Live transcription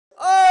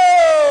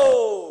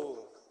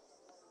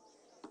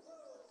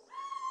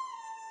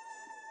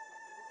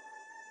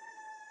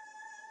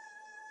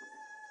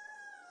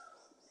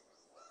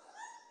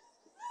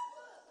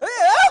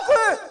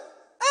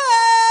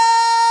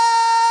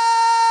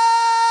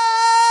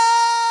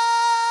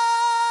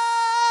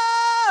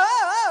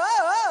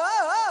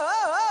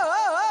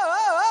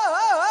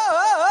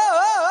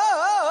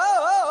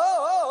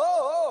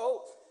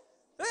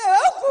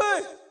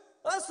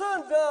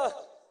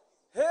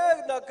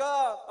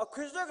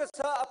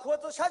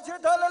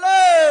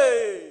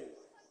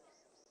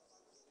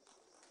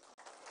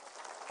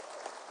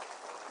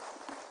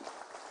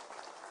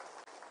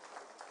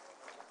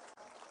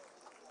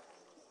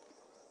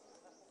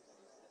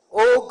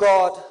O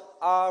God,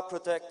 our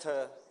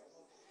protector,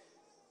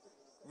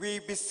 we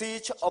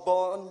beseech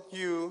upon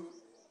you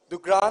to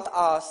grant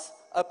us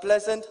a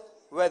pleasant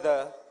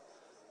weather,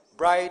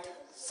 bright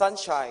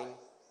sunshine,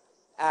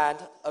 and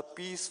a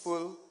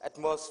peaceful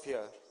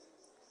atmosphere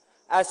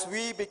as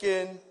we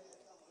begin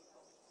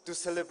to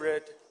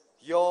celebrate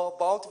your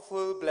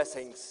bountiful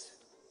blessings.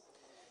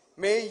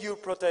 May you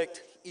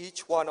protect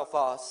each one of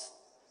us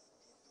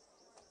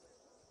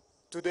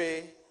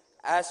today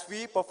as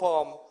we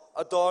perform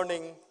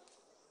adorning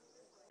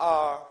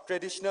our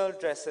traditional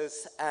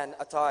dresses and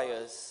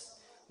attires.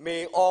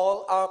 May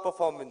all our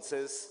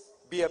performances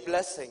be a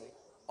blessing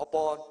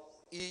upon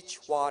each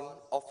one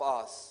of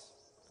us.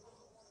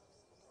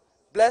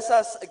 Bless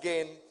us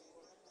again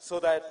so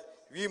that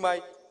we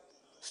might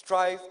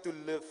strive to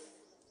live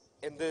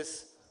in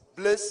this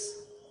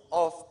bliss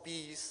of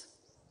peace,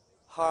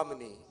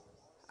 harmony,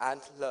 and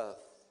love.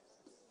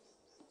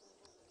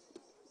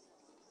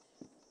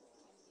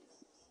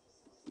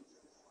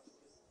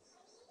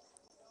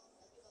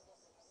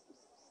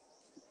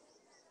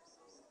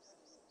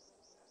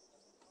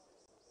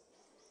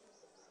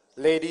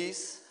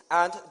 Ladies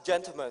and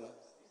gentlemen,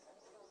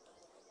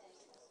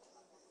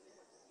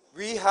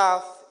 we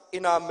have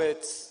in our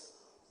midst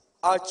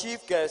our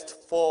chief guest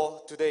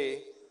for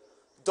today,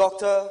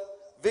 Dr.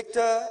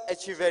 Victor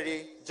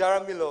Echeverry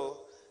Jaramillo,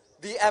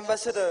 the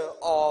Ambassador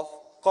of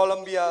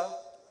Colombia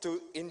to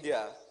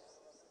India.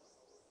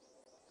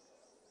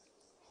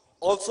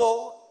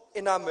 Also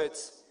in our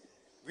midst,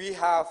 we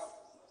have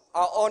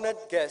our honored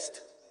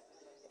guest,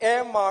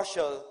 Air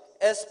Marshal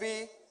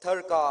S.P.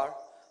 Tharkar,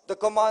 the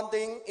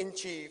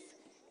Commanding-in-Chief,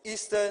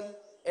 Eastern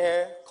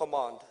Air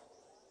Command.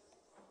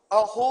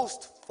 Our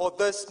host for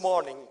this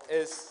morning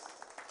is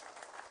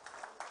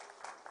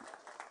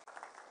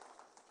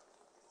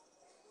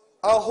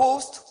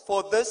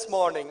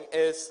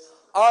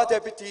our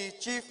Deputy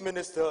Chief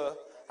Minister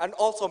and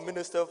also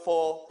Minister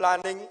for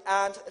Planning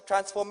and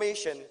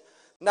Transformation,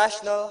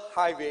 National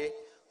Highway,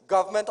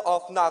 Government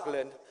of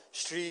Nagaland,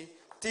 Shri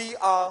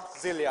T.R.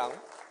 Ziliang.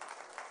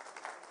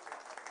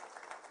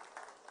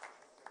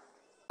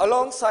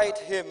 Alongside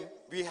him,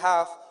 we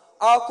have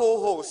our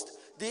co-host,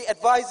 the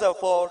Advisor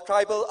for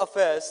Tribal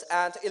Affairs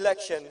and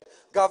Election,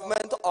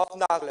 Government of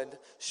Nagaland,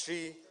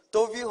 Shri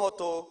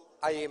Tovihoto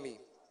Ayemi.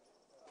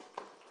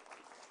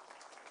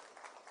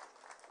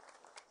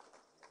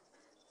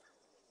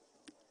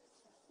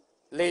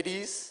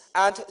 Ladies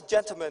and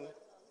gentlemen,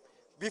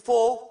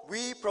 before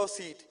we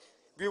proceed,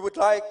 we would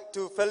like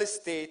to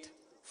felicitate,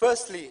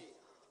 firstly,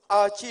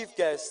 our chief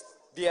guest,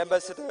 the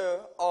Ambassador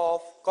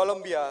of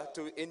Colombia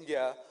to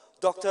India,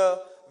 Dr.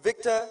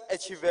 Victor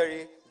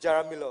Echeverry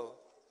Jaramillo.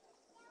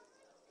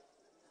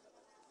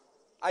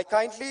 I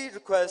kindly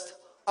request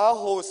our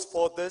host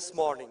for this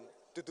morning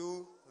to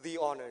do the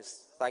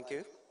honors. Thank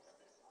you.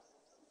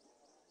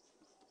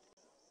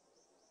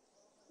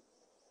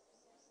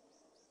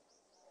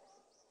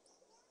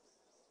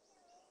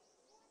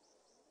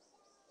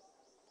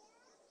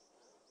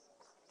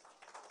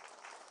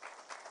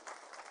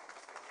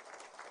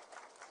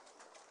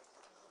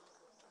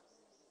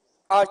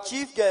 Our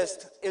chief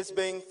guest is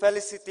being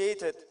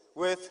felicitated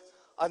with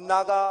a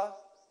Naga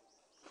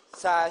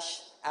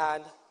sash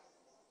and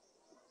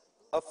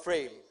a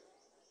frame.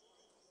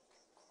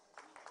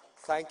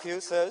 Thank you,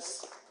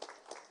 sirs.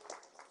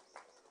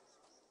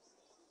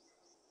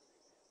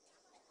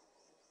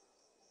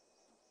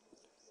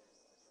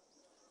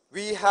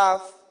 We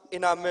have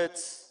in our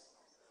midst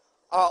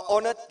our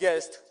honored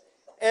guest,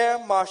 Air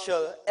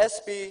Marshal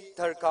S.P.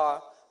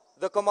 Tharkar,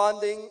 the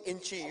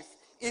Commanding-in-Chief,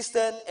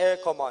 Eastern Air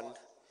Command.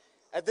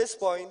 At this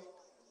point,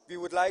 we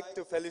would like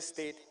to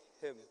felicitate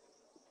him.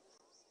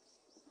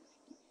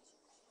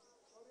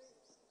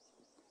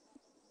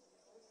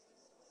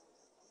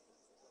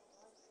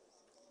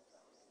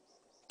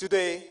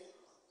 Today,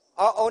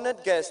 our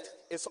honored guest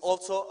is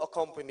also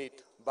accompanied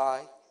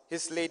by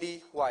his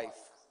lady wife.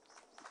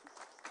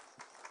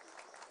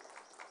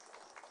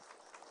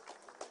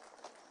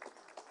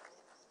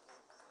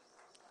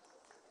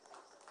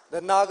 The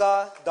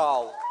Naga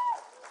Dao.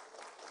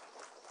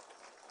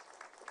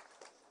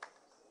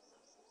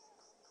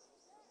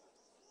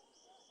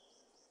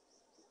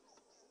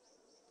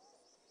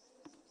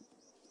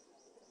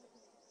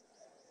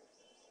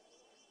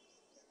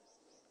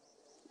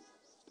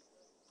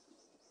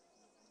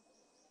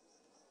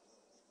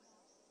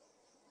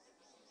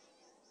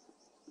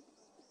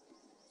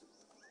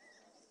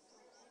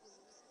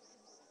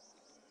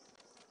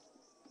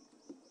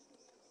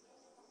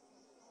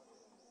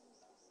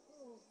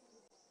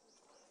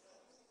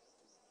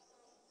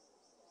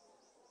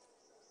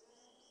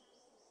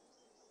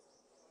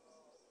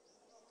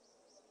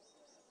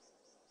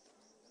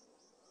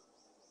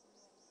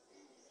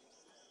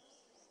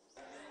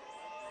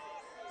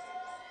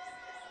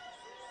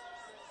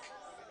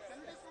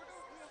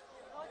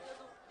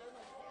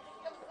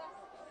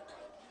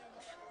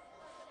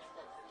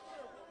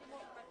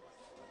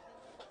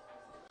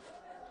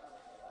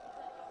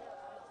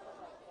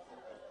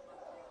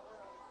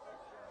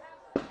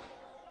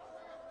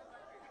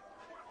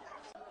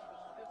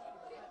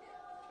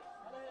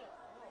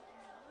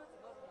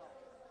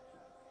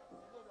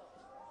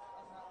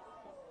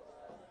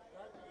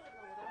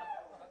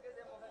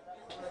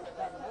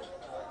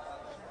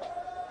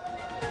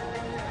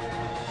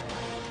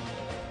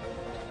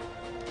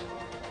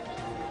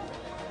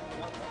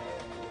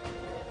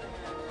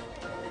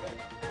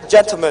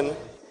 gentlemen,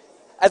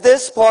 at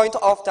this point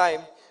of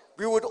time,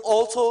 we would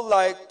also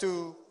like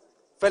to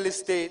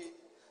felicitate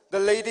the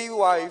lady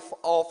wife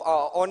of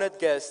our honored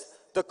guest,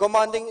 the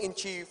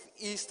Commanding-in-Chief,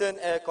 Eastern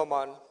Air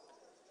Command,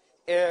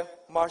 Air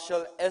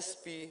Marshal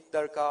S.P.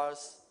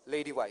 Darkar's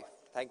lady wife.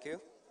 Thank you.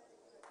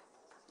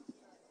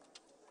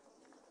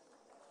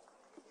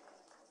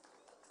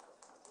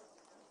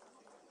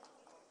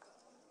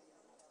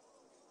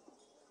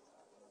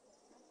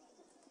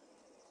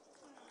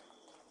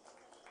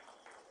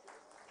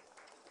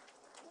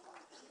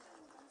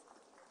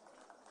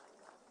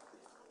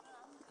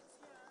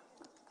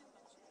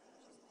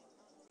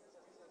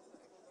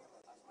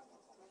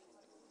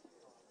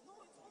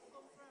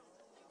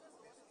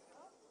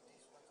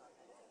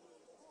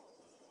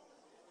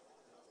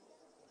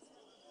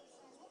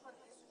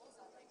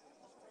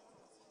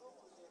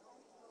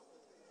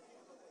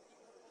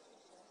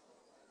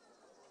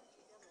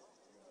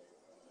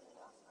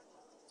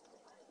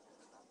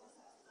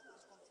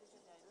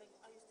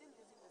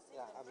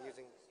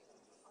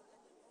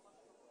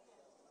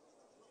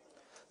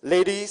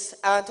 Ladies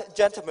and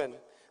gentlemen,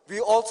 we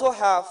also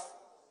have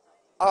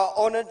our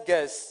honored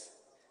guest,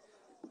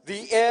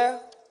 the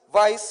Air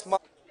Vice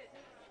Marshal.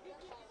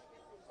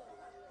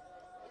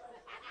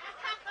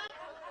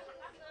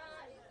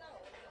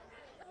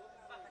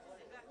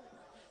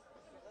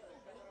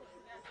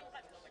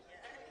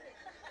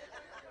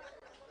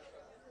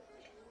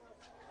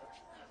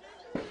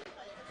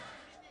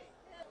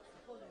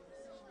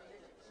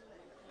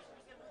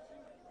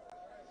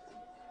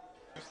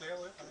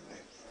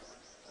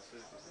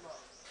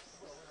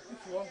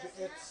 If you want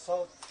to add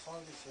salt,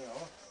 salt is here.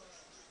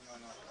 No,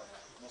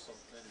 no salt.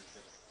 That is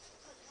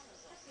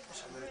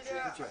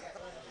better.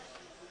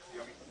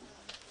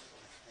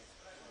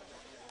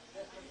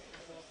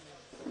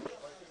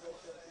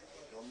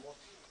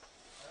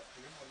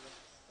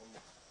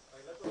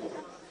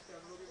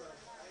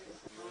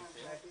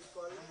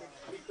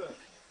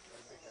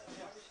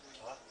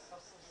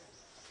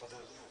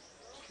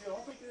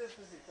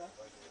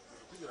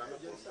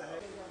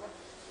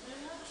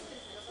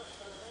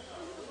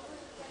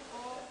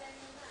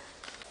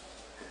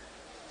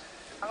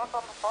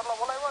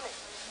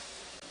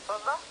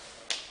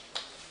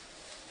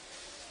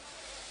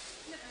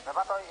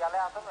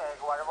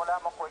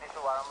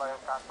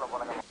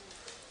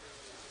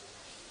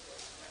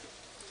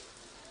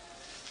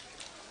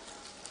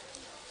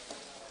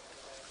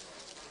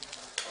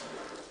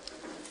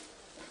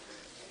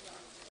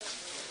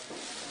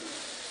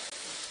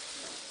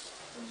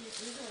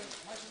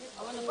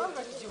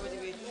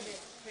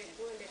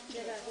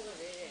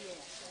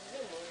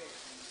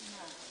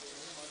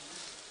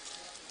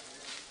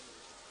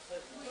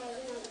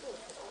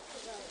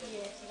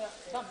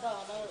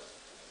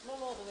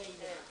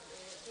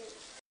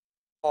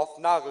 Of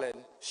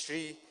Nagaland,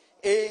 Sri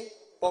A.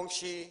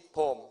 Pongshi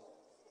Pom.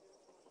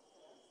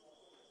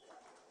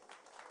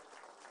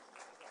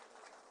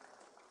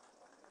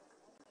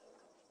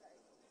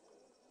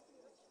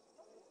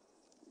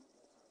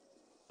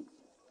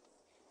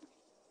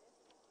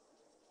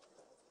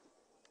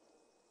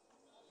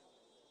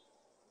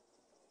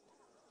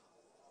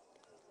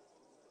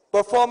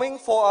 Performing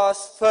for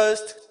us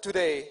first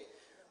today,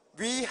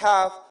 we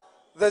have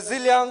the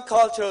Ziliang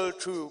Cultural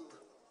Troupe.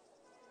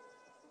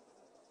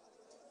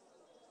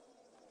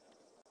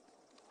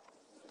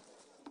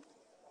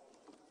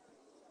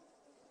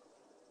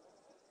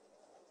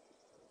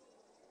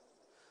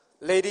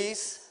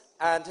 Ladies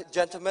and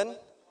gentlemen,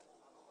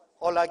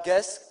 all our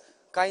guests,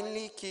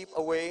 kindly keep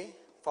away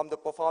from the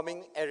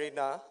performing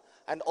arena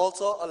and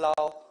also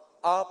allow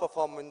our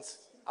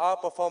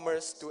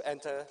performers to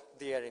enter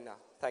the arena.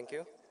 Thank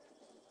you.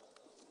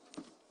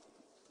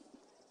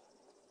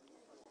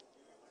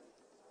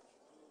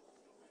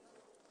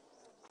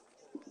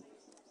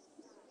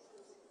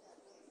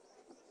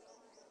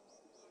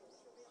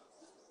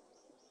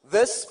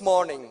 This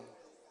morning,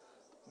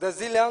 the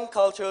Ziliang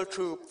Cultural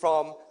Troupe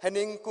from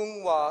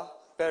Heningkungwa,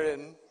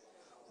 Perin,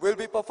 will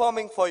be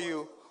performing for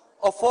you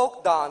a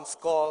folk dance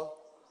called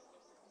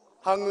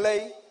Hang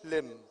Lei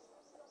Lim.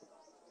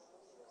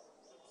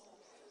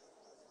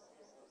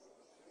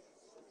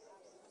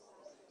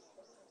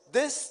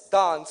 This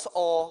dance,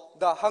 or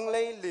the Hang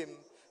Lei Lim,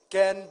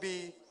 can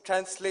be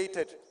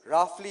translated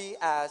roughly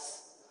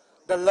as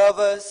the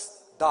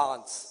lover's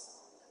dance.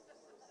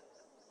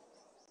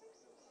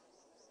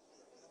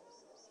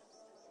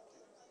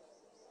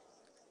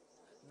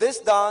 This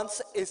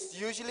dance is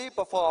usually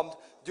performed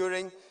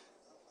during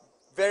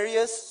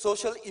various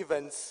social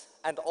events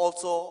and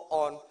also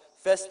on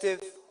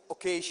festive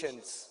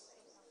occasions.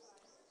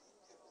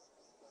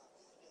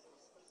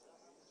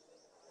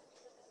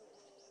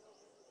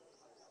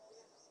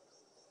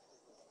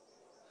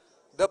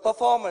 The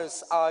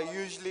performers are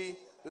usually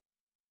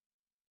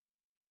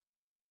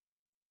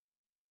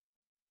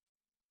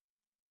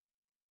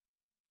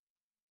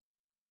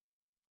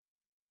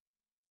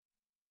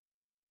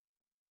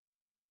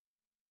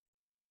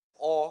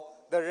or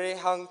the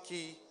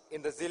Rehangki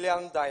in the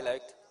Ziliang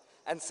dialect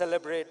and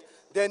celebrate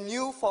their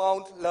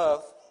newfound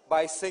love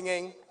by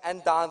singing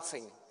and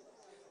dancing.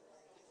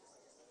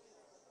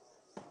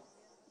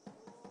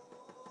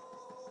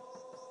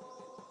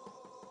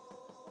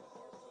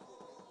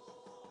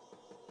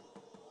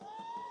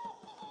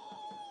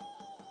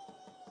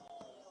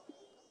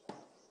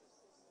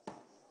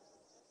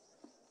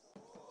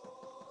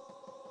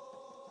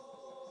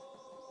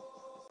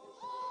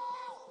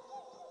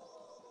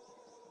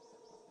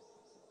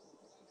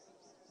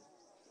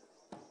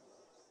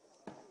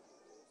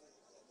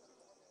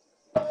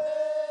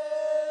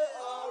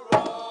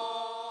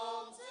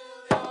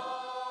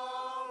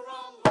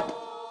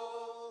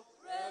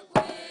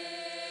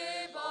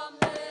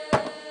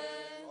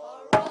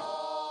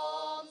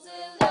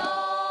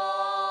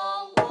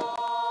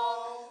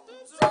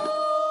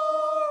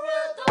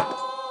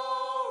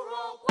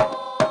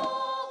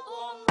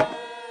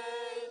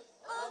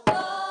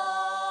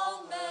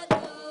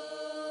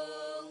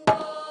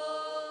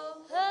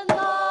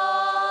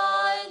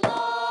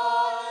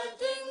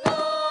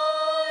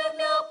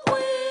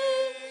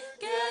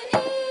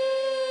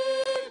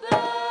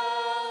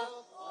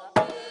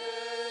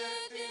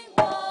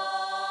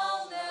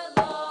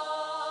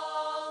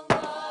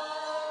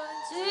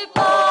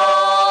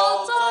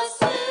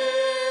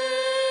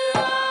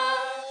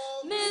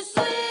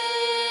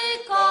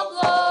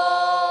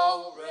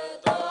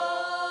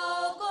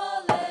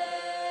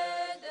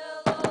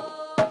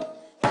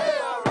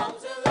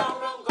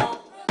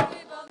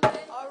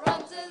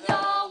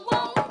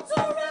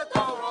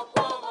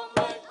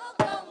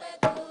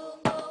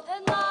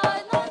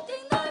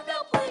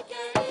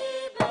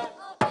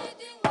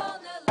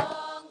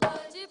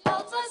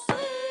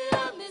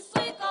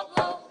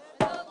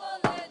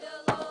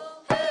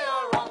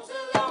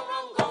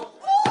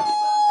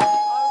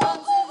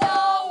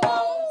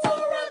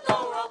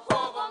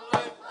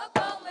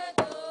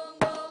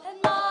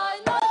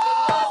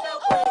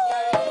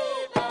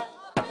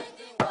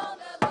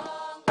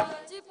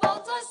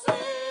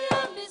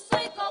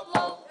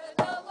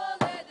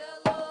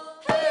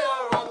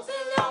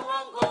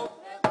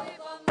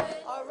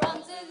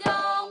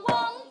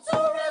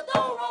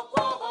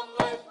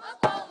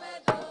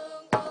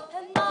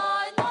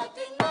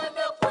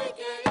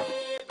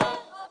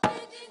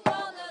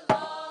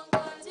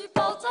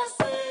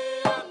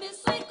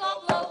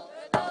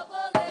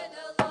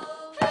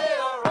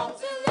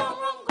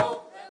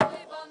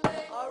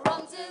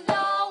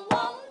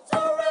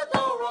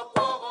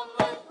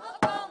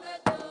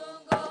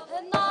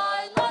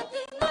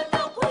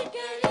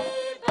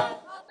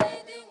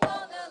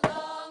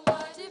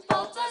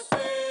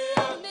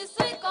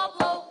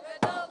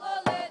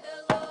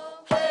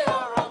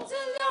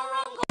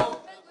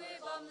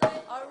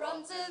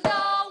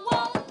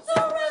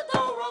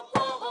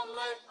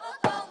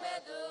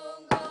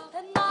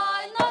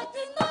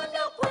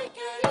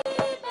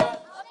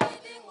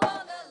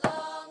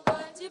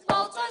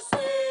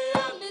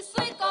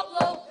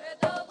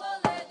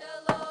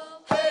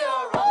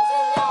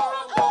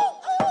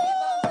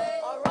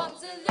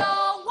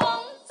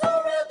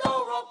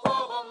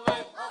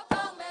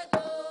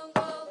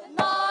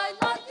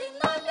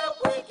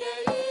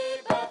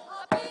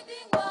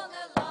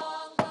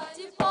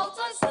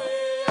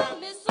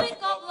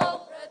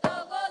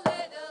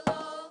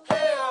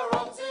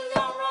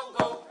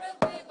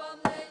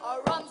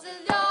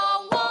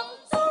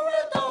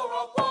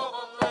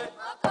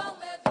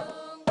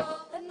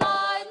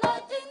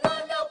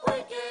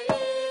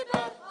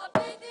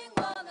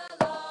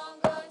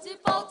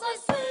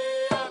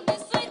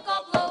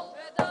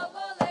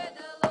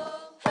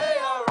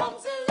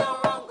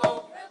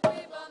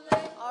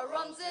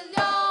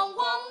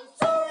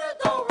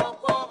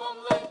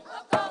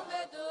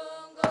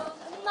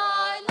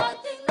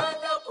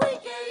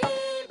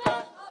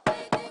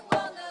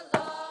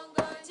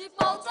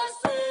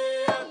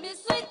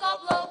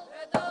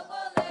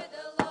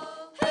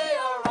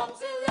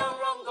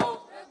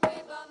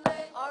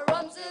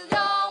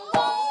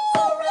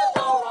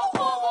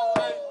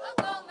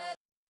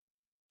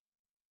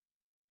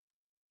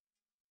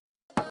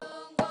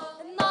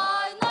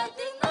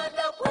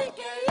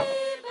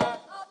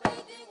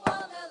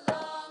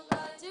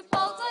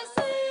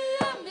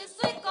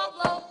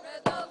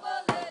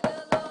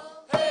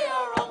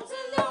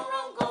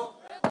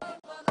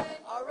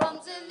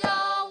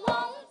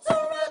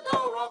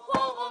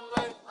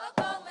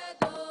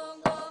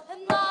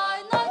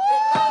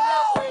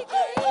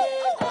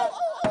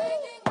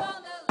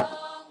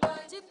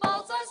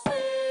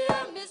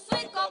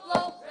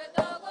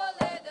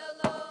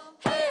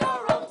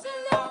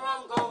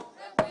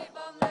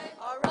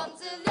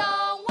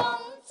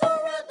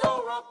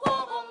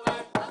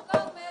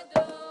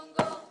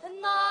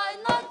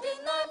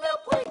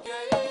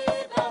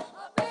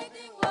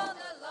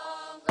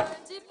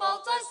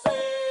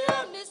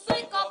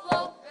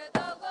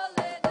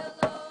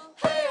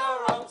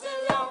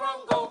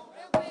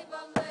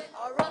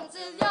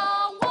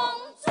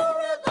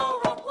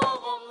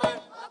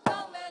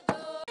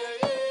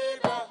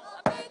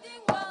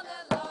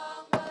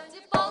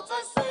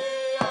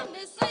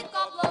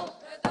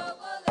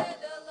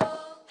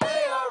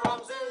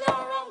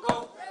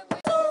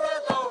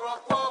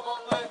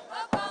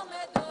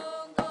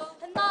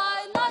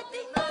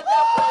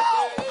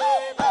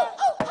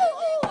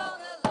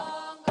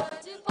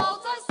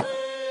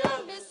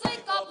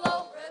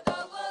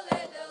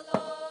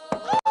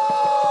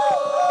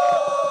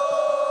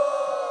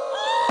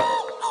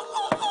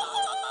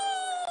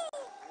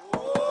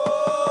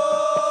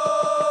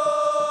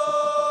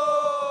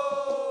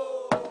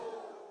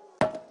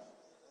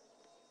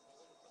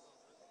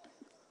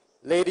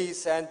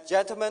 Ladies and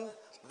gentlemen,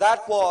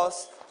 that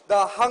was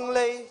the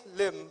Hanglei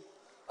Lim,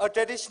 a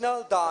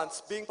traditional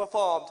dance being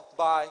performed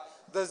by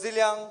the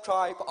Ziliang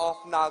tribe of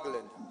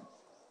Nagaland.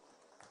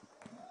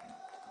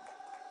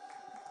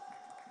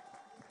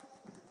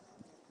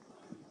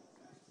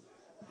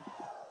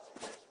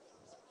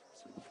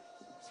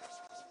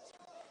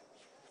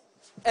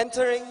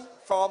 Entering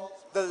from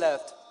the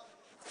left,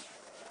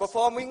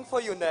 performing for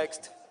you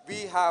next,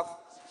 we have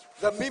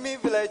the Mimi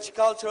Village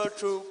Cultural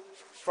Troupe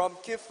from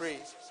Kifri,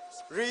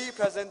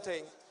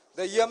 representing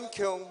the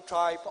Yamkyung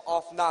tribe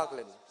of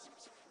Nagaland.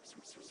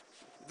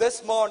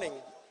 This morning,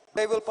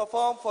 they will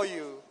perform for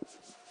you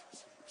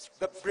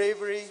the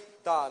bravery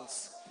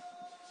dance.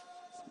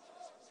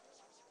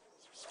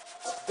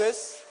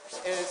 This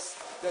is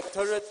the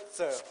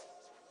Turutse.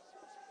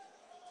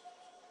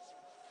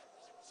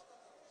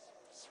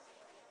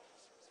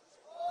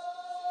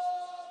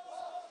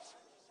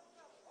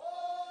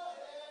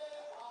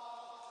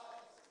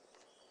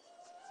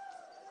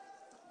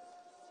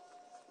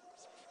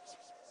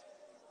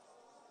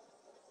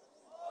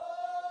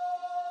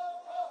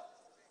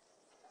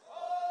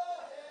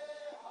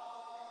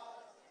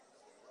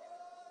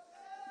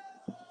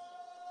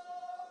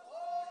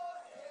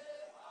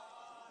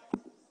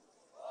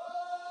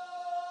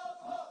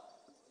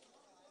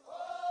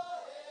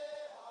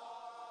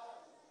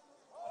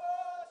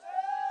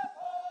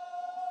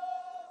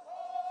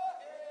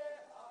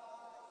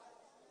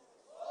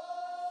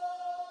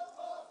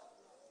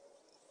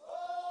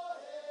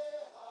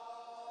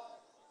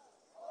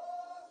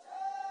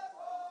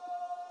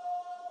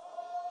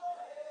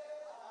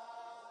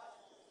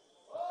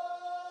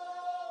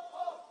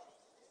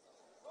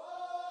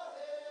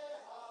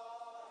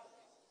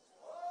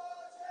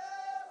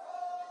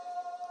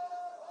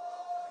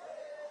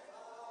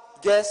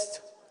 Guests,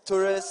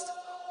 tourists,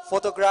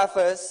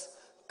 photographers,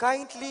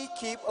 kindly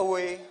keep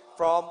away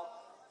from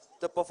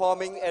the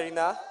performing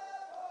arena.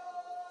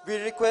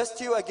 We request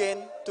you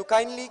again to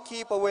kindly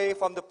keep away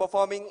from the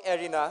performing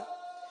arena.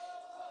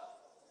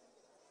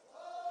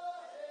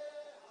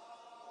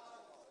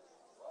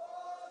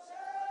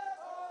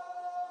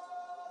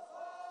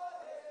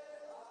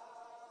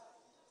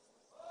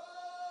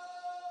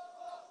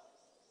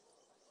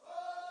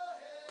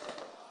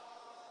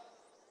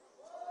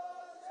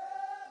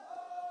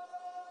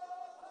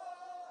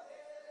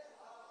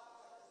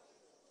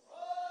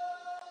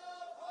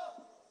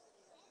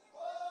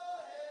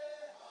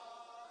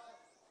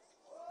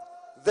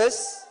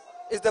 This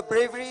is the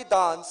bravery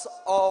dance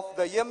of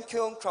the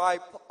Yamkyung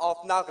tribe of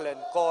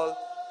Nagaland called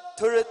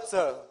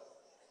Turutse.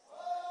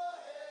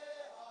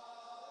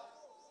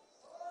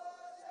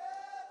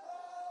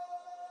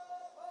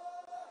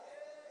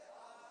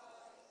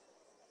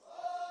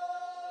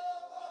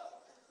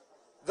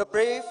 The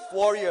brave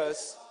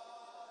warriors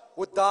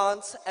would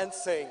dance and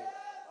sing.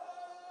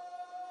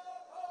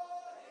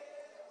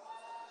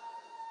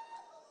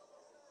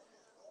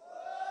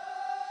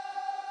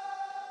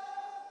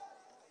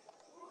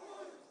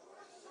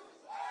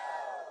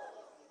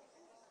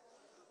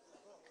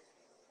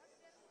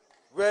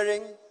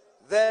 Wearing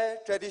their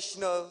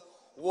traditional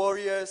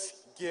warriors'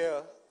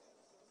 gear,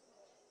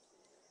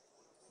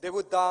 they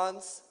would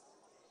dance,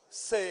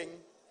 sing,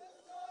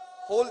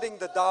 holding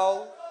the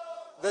dao,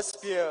 the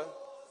spear.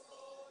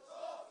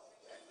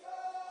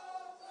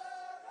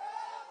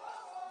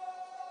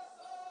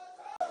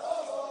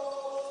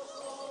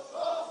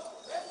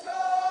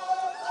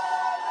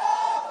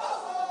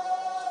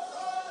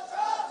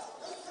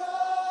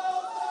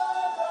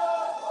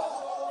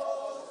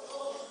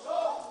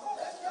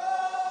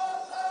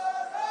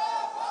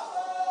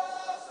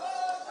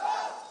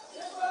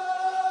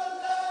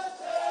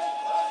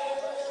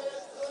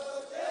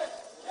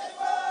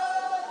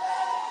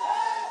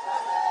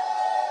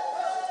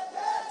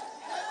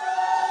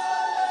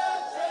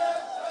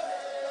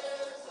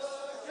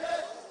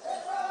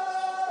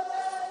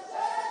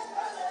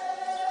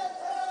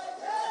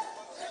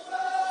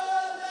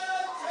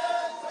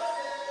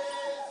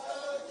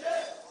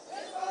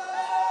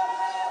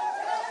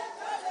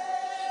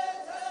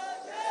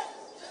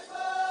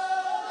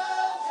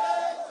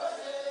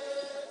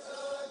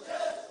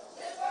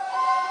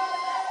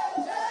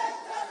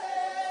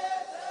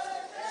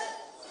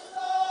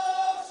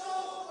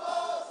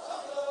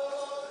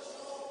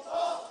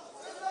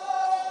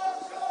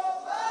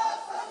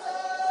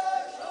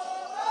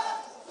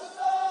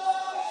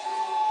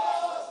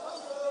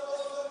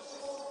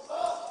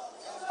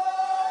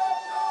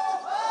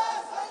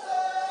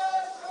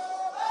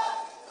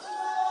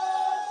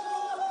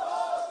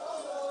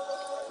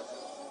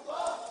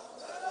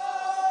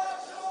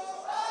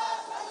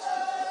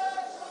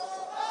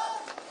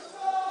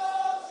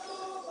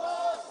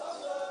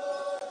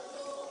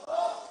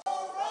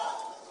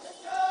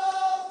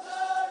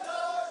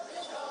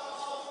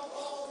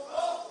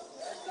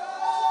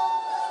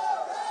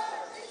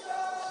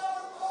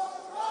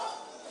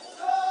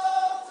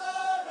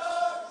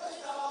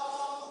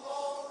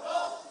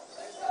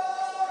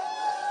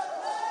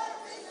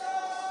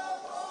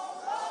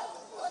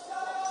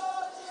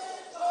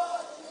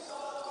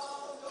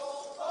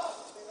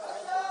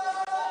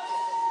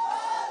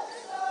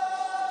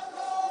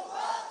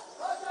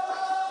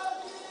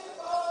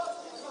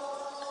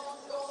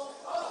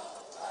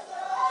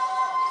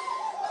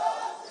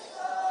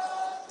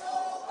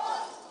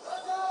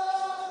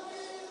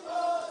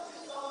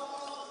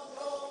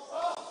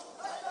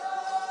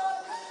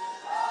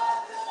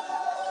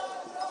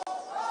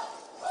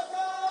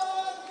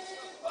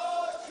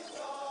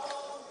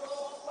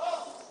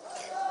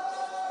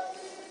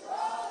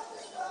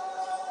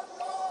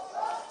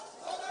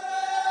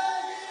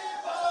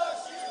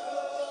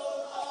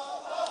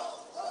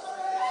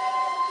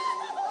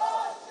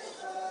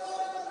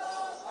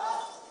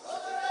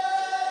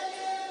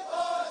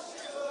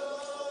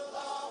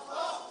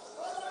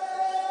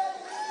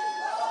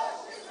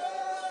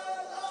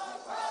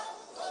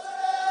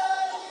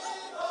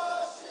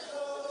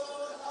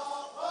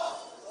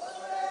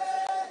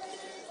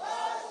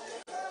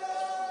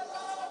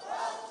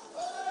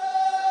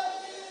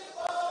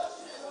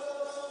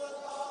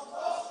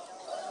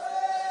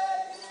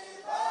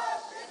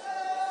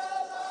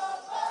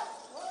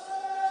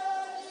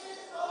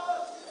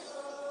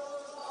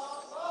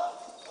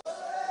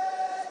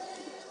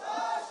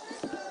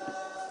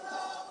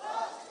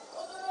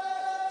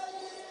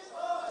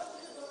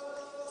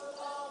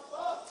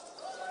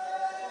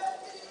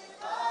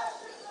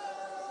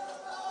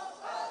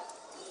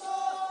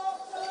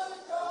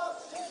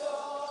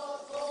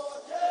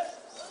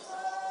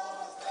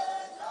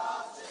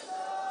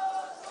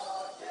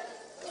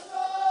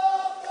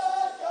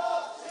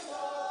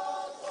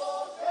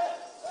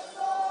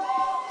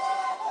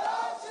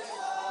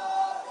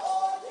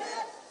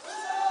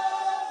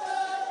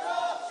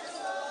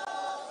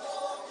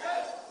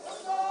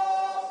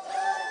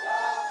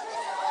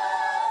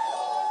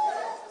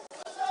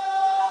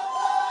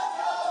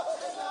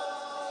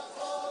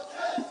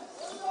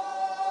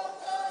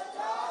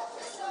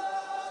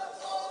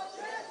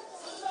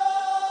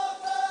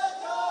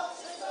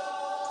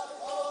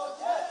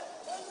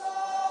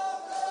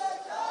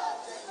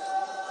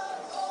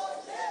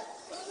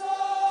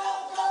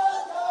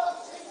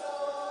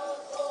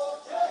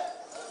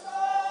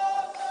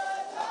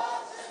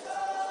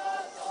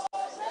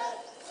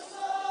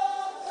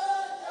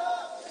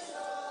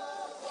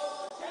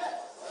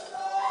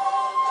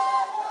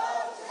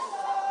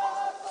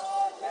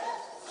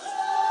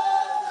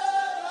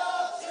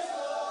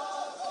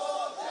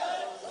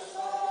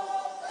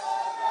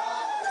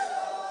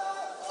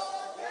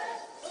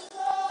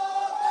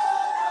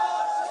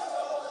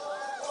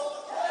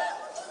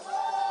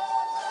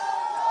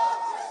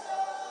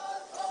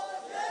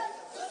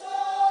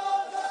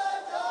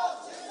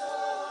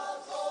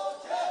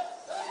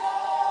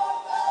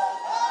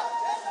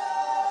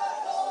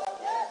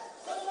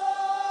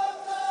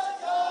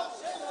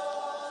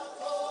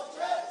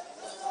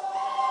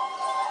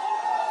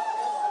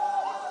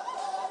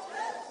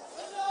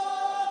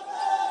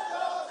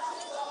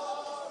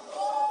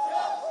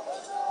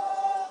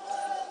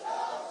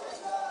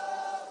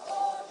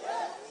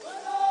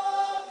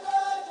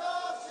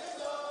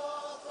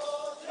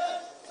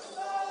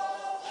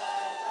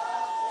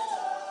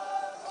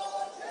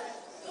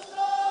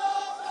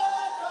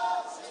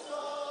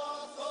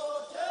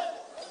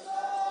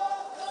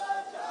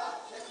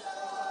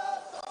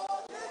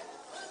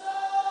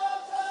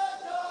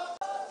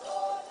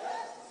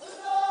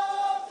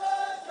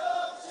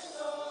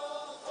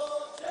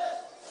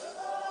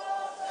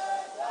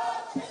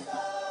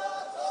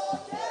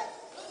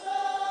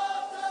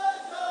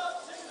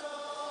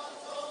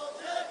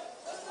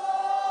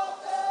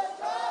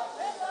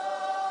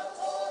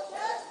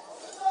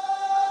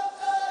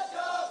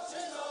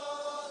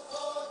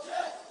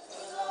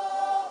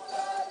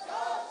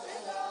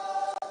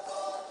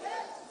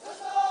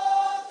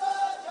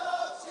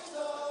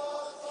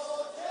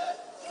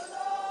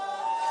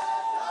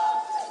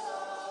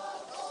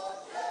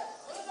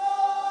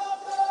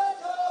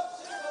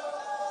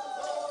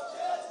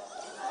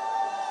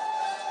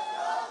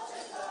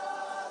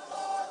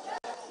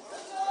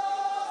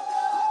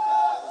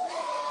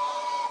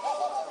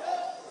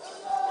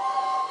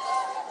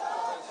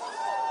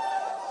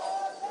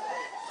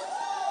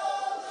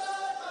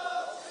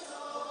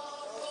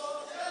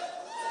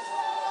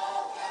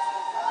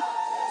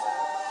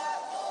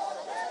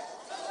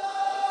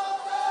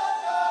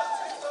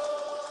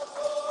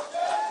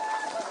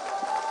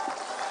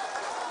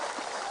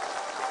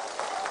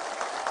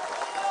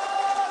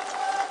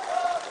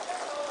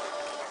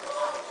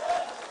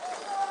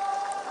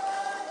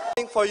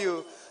 for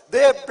you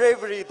their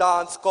bravery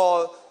dance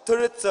called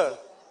Turitsa.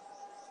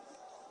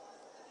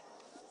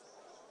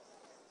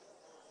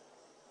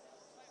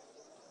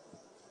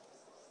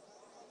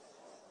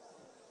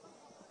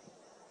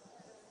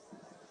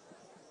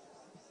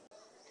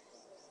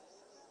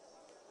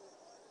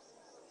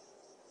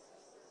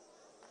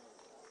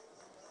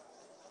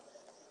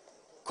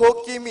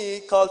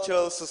 Kokimi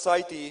Cultural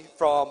Society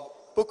from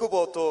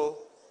Pukuboto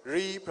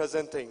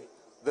representing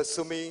the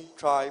Sumi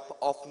tribe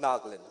of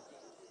Nagaland.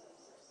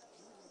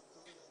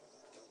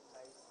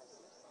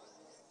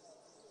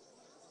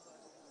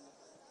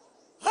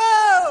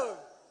 Hey!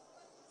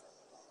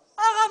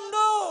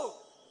 Agamno!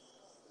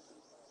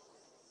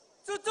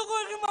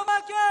 Tutukoy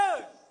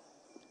mamake!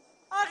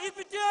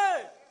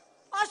 Agipite!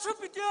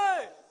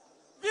 Ashupite!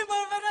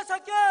 Vimarvana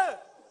sake!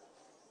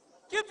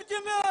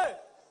 Kipitime!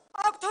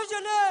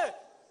 Aktojale!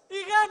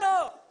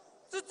 Igano!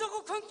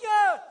 Tutuko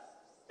kunke!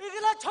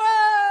 Igla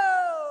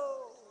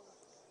chow!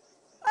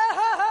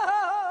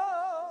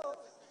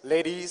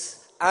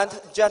 Ladies and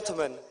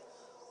gentlemen,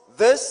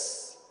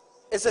 this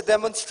is a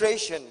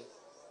demonstration.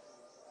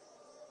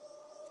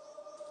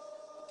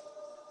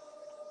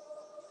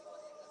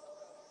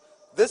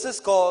 This is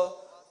called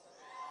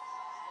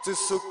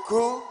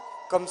Tsuku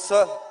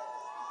Kamsa,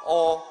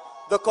 or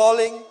the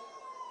calling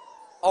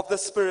of the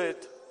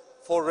spirit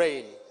for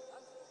rain.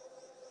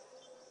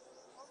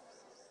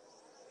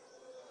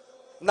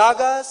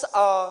 Nagas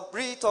are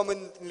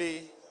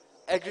predominantly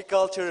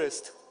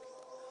agriculturists,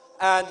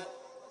 and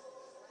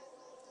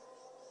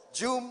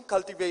jhum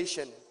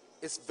cultivation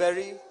is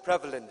very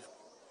prevalent.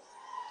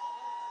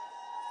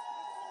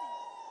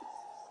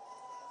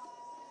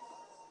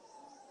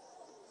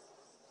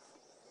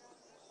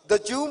 The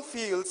jhum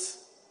fields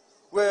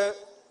were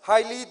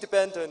highly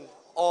dependent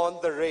on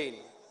the rain.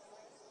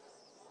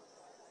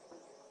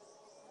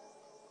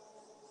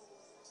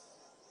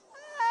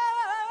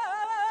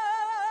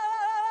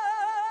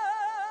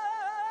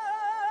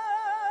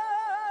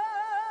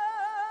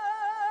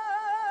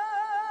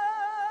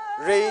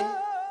 Rain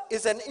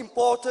is an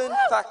important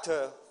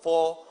factor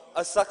for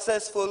a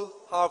successful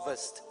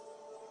harvest.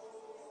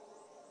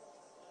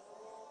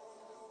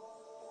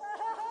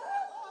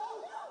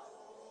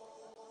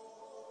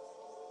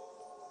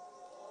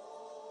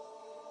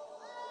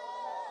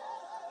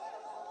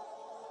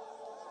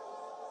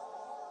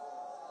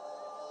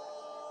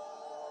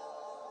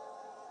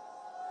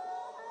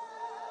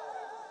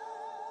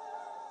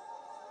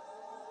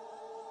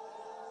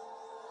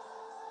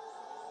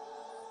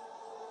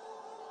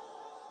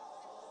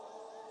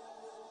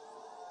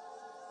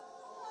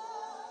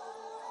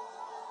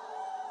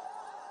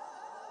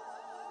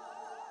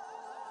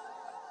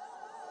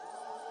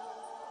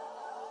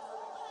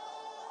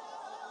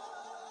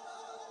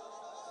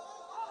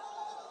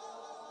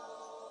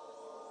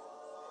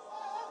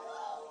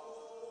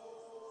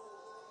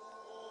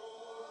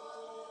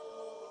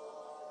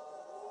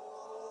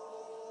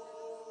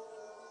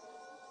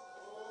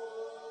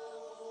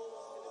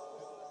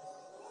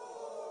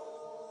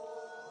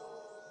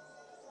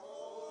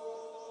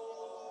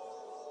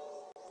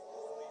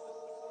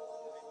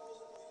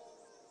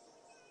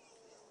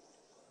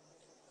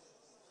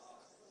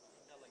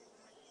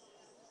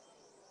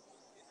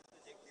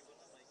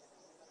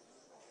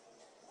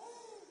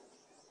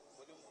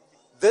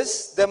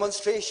 This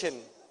demonstration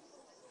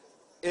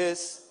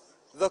is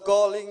the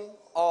calling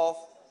of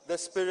the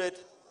spirit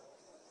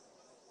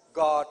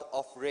god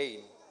of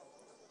rain.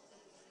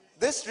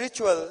 This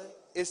ritual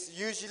is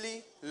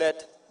usually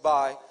led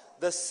by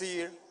the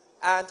seer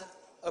and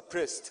a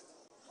priest.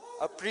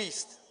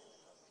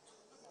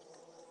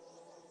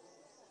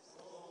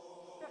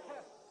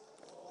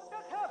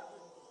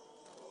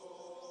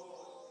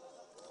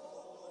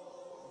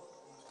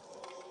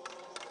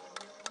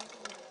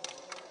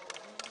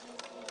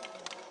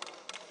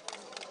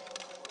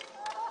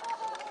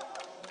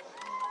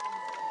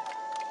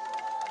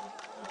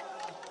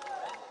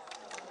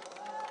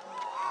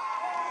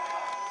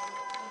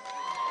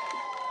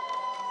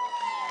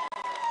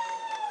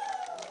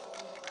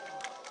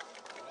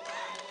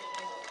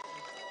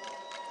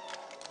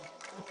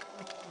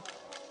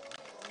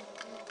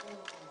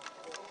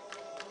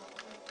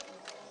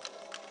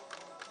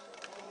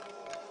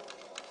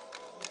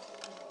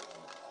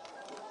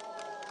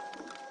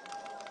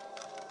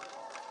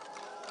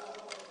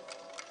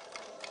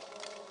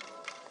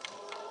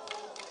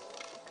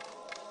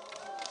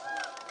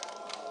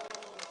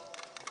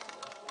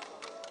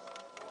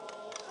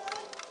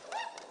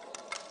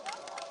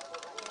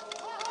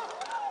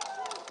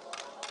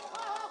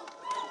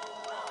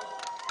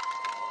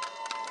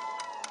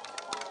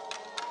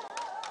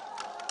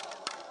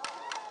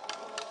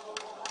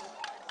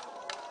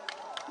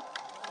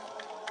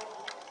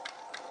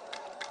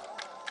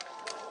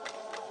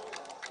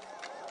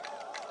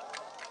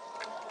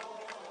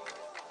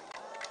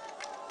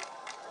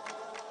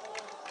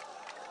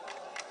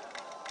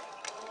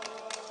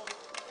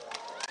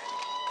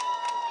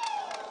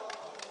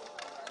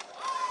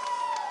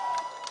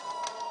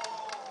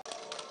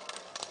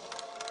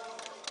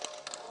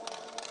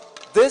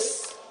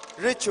 This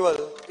ritual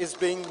is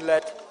being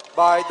led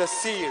by the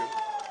seer,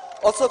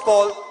 also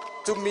called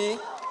to me,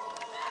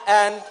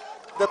 and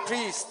the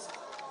priest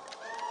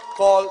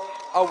called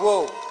a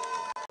woe,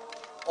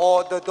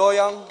 or the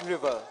Doyang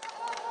River.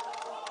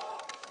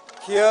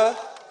 Here,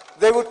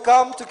 they would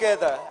come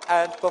together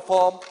and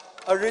perform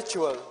a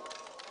ritual.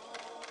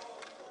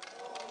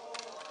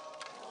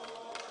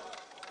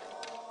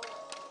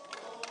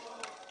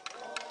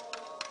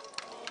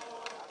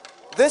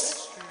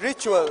 This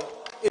ritual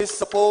is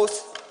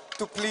supposed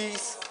to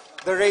please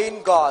the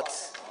rain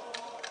gods.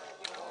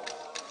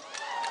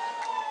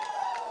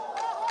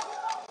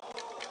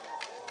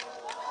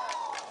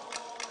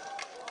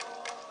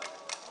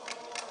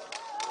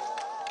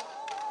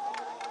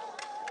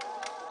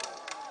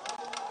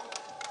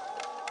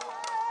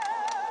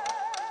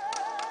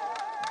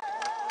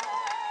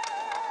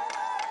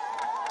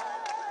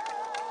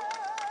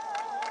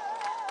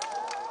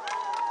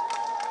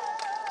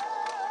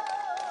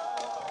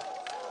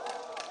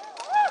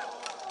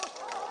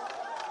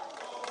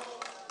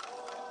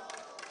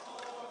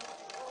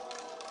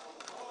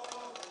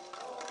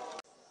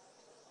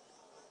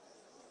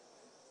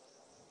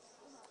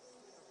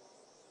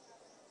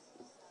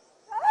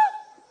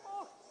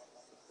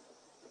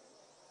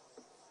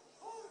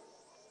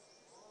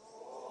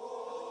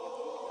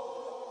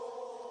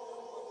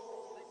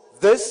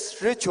 This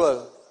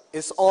ritual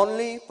is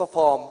only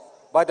performed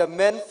by the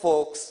men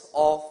folks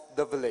of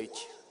the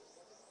village.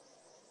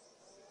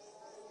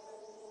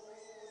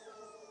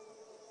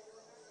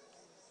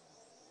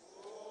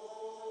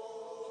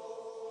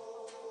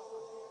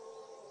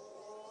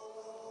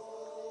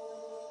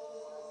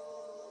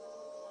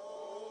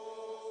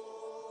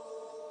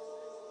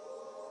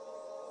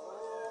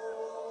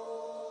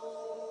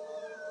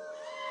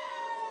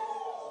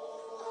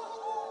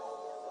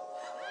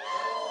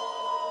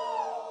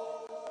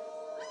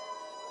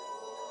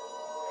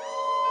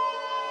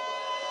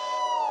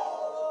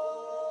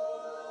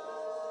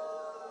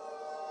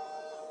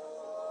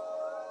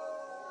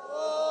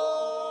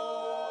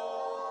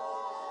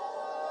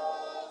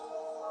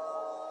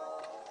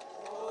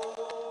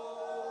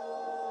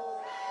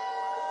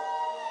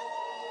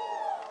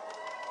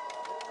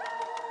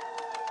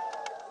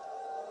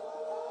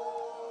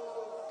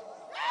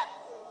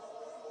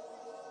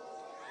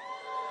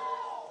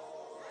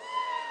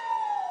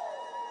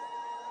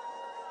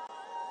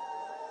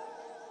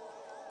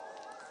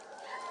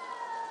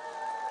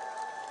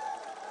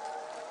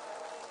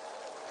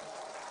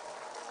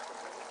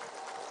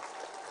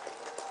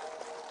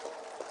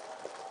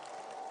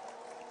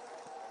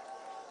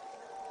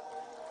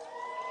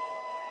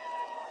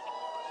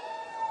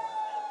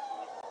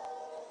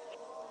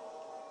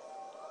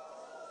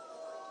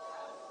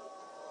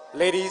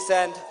 Ladies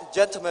and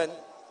gentlemen,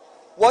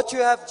 what you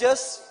have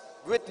just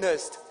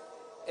witnessed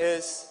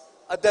is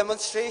a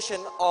demonstration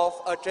of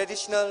a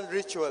traditional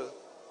ritual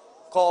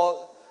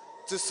called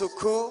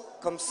Tusuku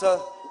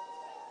Kamsa.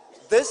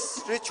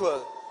 This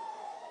ritual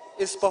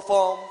is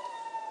performed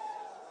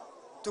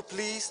to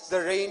please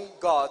the rain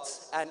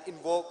gods and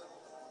invoke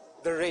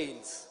the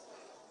rains.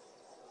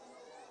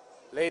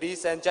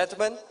 Ladies and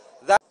gentlemen,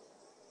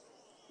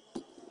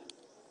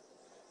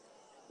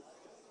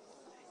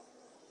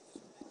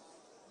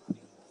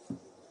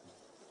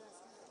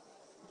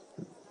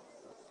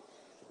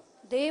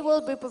 they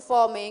will be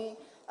performing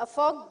a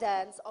folk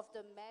dance of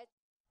the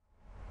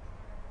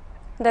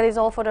That is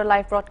all for the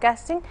live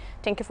broadcasting.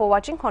 Thank you for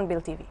watching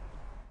Hornbill TV.